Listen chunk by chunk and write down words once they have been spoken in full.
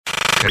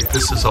Okay,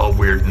 this is all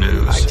weird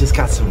news. I just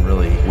got some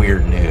really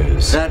weird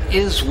news. That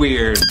is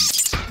weird.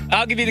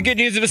 I'll give you the good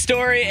news of the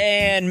story,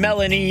 and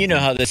Melanie, you know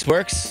how this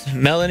works.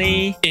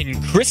 Melanie, in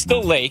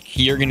Crystal Lake,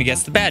 you're going to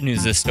guess the bad news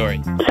of the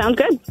story. Sounds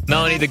good.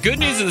 Melanie, the good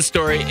news of the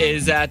story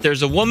is that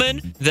there's a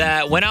woman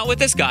that went out with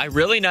this guy,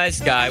 really nice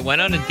guy,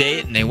 went on a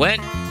date,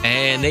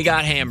 and they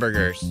got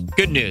hamburgers.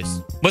 Good news.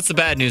 What's the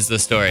bad news of the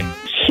story?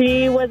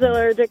 She was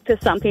allergic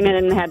to something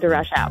and had to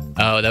rush out.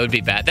 Oh, that would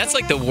be bad. That's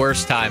like the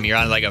worst time. You're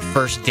on like a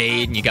first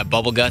date and you got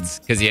bubble guts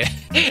because you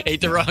ate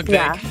the wrong thing.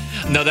 Yeah.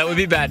 No, that would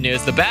be bad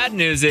news. The bad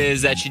news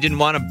is that she didn't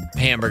want a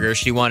hamburger.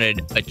 She wanted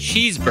a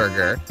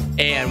cheeseburger.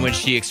 And when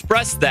she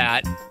expressed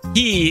that,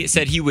 he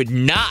said he would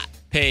not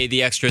pay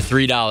the extra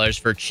 $3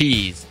 for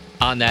cheese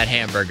on that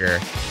hamburger.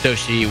 So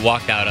she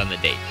walked out on the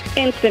date.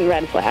 Instant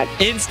red flag.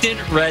 Instant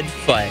red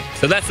flag.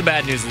 So that's the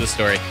bad news of the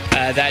story.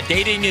 That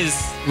dating is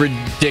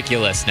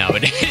ridiculous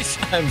nowadays.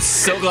 I'm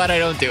so glad I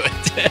don't do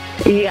it.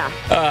 Yeah.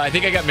 I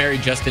think I got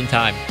married just in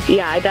time.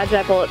 Yeah, I dodged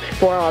that bullet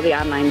before all the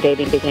online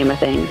dating became a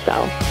thing,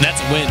 so.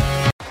 That's a win.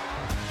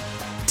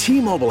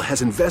 T-Mobile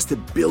has invested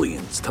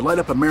billions to light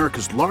up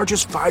America's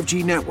largest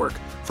 5G network,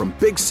 from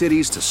big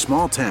cities to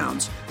small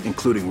towns,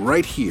 including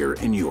right here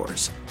in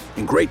yours.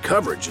 And great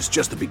coverage is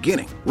just the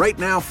beginning. Right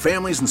now,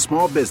 families and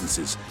small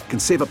businesses can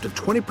save up to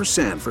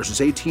 20%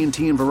 versus AT&T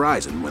and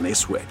Verizon when they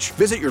switch.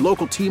 Visit your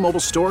local T-Mobile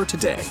store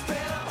today.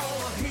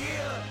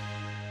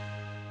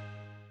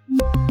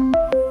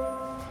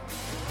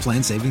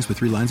 Plan savings with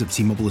 3 lines of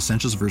T-Mobile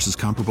Essentials versus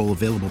comparable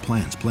available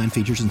plans. Plan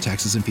features and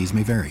taxes and fees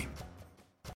may vary.